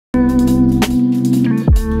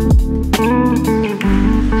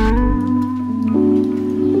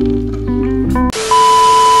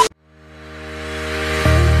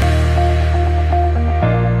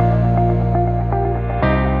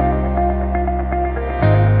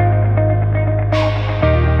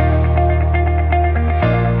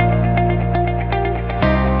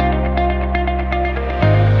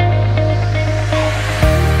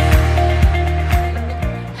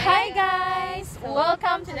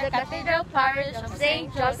the Cathedral Parish of St.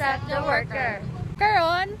 Joseph the Worker.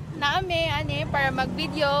 Karon, naami ani para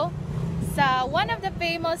mag-video sa one of the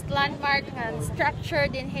famous landmark and structure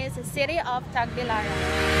din sa city of Tagbilaran.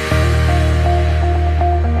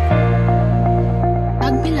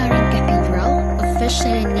 Tagbilaran Cathedral,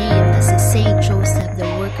 officially named as the St. Joseph the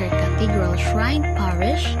Worker Cathedral Shrine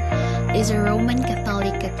Parish, is a Roman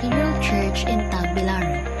Catholic cathedral church in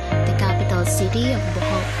Tagbilaran, the capital city of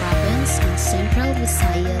Bohol province in central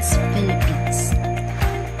Visayas, Philippines.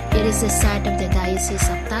 It is the site of the Diocese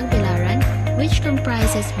of Tagbilaran, which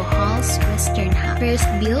comprises Bohol's western half. First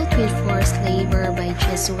built with forced labor by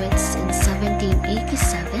Jesuits in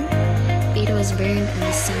 1787, it was burned on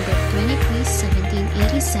December 23,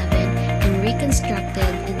 1787 and reconstructed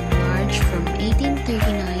and enlarged from 1839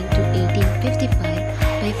 to 1855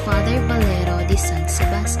 by Father Valero de San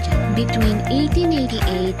Sebastian. Between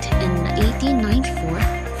 1888 and 1894,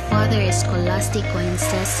 Father Escolastico and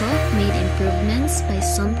Cecil made improvements by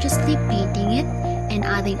sumptuously painting it and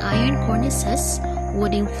adding iron cornices,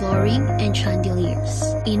 wooden flooring, and chandeliers.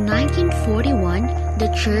 In 1941,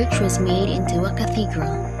 the church was made into a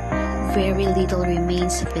cathedral. Very little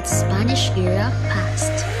remains of its Spanish era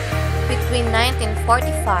past. Between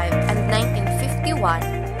 1945 and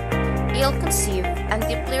 1951, ill-conceived and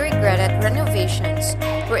deeply regretted renovations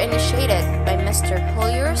were initiated by Mr.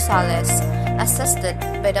 Julio Rosales, assisted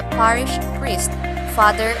by the parish priest,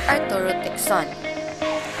 Father Arturo Tixon.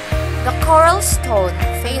 The coral stone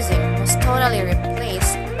facing was totally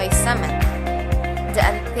replaced by cement. The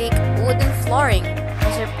antique wooden flooring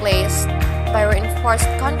was replaced by reinforced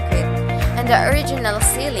concrete, and the original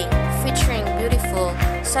ceiling, featuring beautiful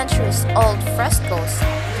centuries-old frescoes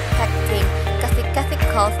depicting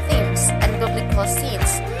cathechetical themes and biblical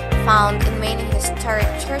scenes found in many historic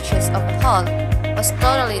churches of Bohol, was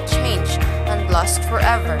totally changed and lost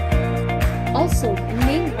forever. Also, in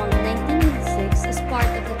May 1, 1996, as part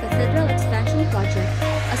of the Cathedral Expansion Project,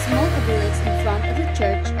 a small obelisk in front of the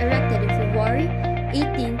church, erected in February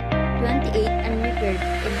 1828 and repaired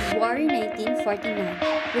in February 1949,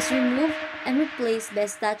 was removed and replaced by a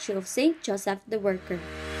statue of St. Joseph the Worker.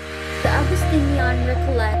 The Augustinian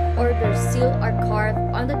Recollect Order seal are carved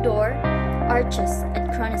on the door, arches, and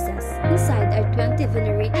cornices. Inside are 20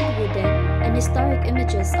 venerated wooden and historic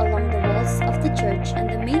images along the walls of the church, and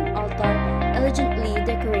the main altar, elegantly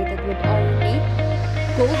decorated with ornate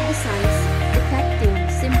gold designs depicting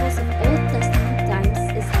symbols of Old Testament times,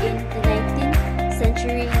 is in the 19th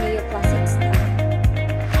century neoclassic style.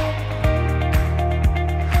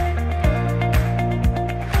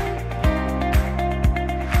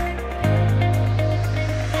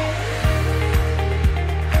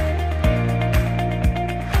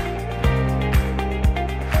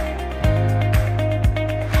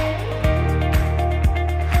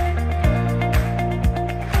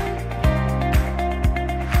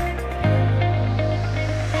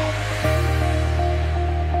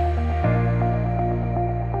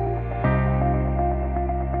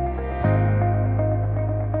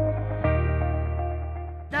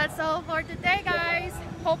 That's all for today, guys.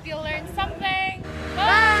 Hope you learned something.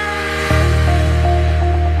 Bye!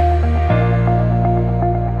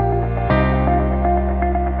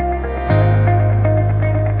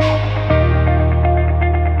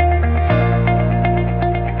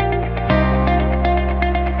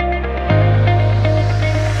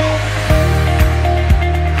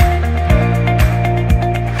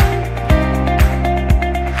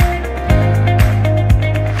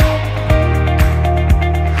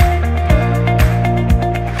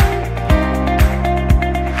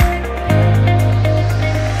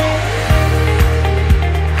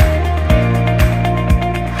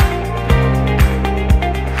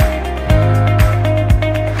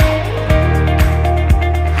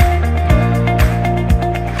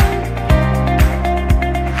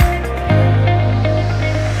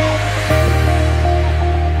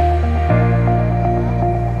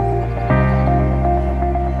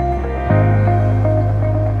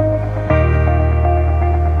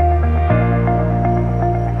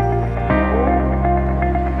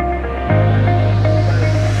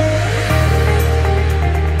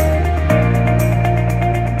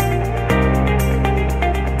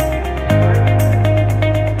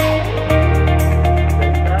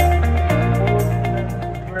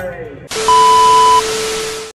 Great.